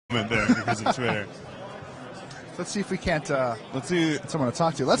there because of Twitter. Let's see if we can't. Let's see someone to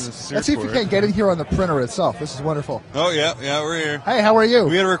talk to. Let's see if we can't get in here on the printer itself. This is wonderful. Oh yeah, we're here. Hey, how are you?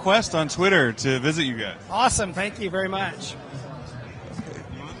 We had a request on Twitter to visit you guys. Awesome, thank you very much.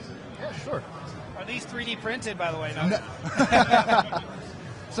 Yeah, sure. Are these 3D printed, by the way? No.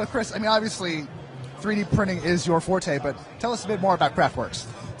 So, Chris, I mean, obviously, 3D printing is your forte, but tell us a bit more about Kraftwurx.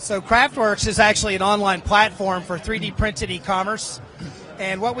 So, Kraftwurx is actually an online platform for 3D printed e-commerce.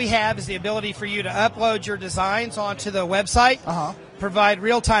 And what we have is the ability for you to upload your designs onto the website, provide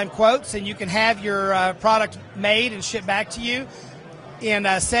real-time quotes, and you can have your product made and shipped back to you in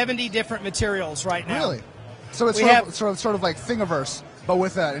 70 different materials right now. Really? So it's sort of like Thingiverse, but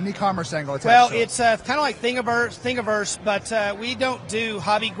with an e-commerce angle attached. Well, to it. it's kind of like Thingiverse, but we don't do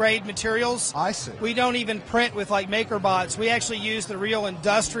hobby-grade materials. I see. We don't even print with like MakerBots. We actually use the real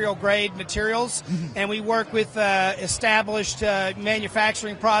industrial-grade materials, and we work with established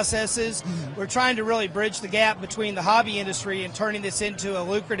manufacturing processes. We're trying to really bridge the gap between the hobby industry and turning this into a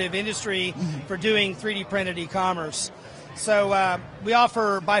lucrative industry for doing 3D printed e-commerce. So we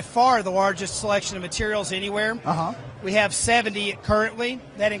offer by far the largest selection of materials anywhere. We have 70 currently.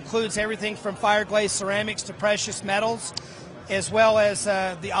 That includes everything from fire-glazed ceramics to precious metals, as well as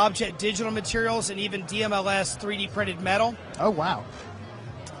the object digital materials and even DMLS 3D printed metal. Oh, wow.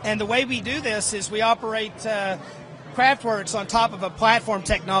 And the way we do this is we operate Kraftwurx on top of a platform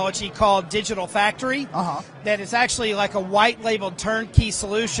technology called Digital Factory that is actually like a white-labeled turnkey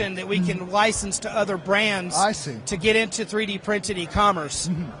solution that we can license to other brands to get into 3D printed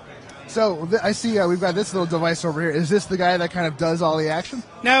e-commerce. So I see we've got this little device over here. Is this the guy that kind of does all the action?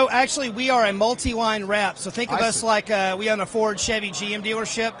 No, actually, we are a multi-line rep. So think of us like we own a Ford, Chevy, GM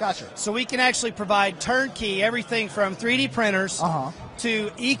dealership. Gotcha. So we can actually provide turnkey, everything from 3D printers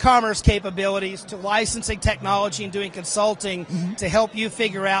to e-commerce capabilities to licensing technology and doing consulting to help you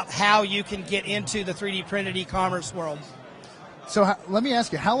figure out how you can get into the 3D printed e-commerce world. So let me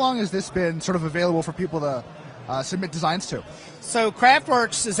ask you, how long has this been sort of available for people to submit designs to? So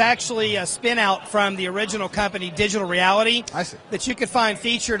Kraftwurx is actually a spin-out from the original company, Digital Reality, that you could find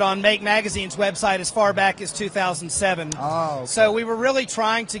featured on Make Magazine's website as far back as 2007. Oh, okay. So we were really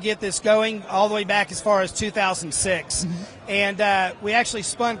trying to get this going all the way back as far as 2006. And we actually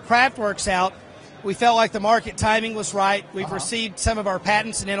spun Kraftwurx out. We felt like the market timing was right. We've received some of our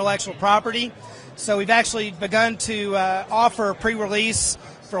patents and intellectual property. So we've actually begun to offer pre-release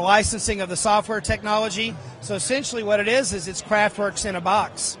for licensing of the software technology. So essentially what it is it's Kraftwurx in a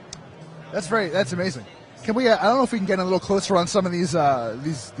box. That's amazing. Can we, I don't know if we can get a little closer on some of these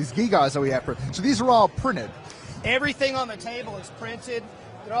gigas that we have. So these are all printed. Everything on the table is printed.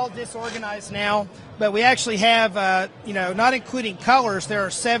 They're all disorganized now, but we actually have, not including colors, there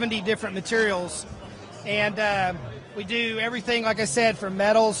are 70 different materials. And we do everything, like I said, from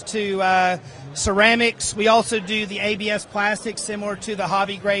metals to ceramics. We also do the ABS plastics, similar to the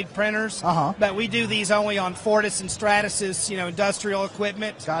hobby-grade printers. But we do these only on Fortis and Stratasys, industrial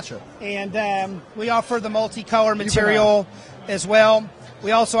equipment. Gotcha. And we offer the multicolor material as well.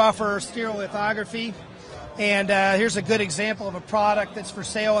 We also offer stereolithography. And here's a good example of a product that's for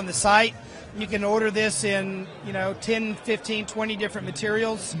sale on the site. You can order this in, 10, 15, 20 different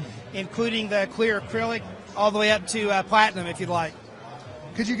materials, including the clear acrylic, all the way up to platinum, if you'd like.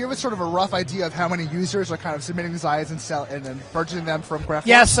 Could you give us sort of a rough idea of how many users are kind of submitting designs and then purchasing them from Kraftwurx?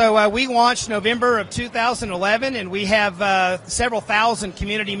 Yeah, so we launched November of 2011, and we have several thousand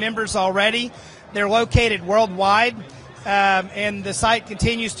community members already. They're located worldwide, and the site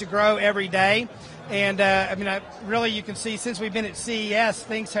continues to grow every day. And really, you can see since we've been at CES,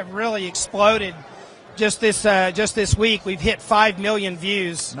 things have really exploded. Just this week, we've hit 5 million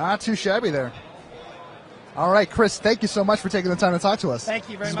views. Not too shabby there. All right, Chris, thank you so much for taking the time to talk to us. Thank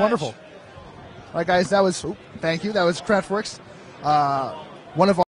you very much. This is wonderful. All right, guys, thank you. That was Kraftwurx, one of our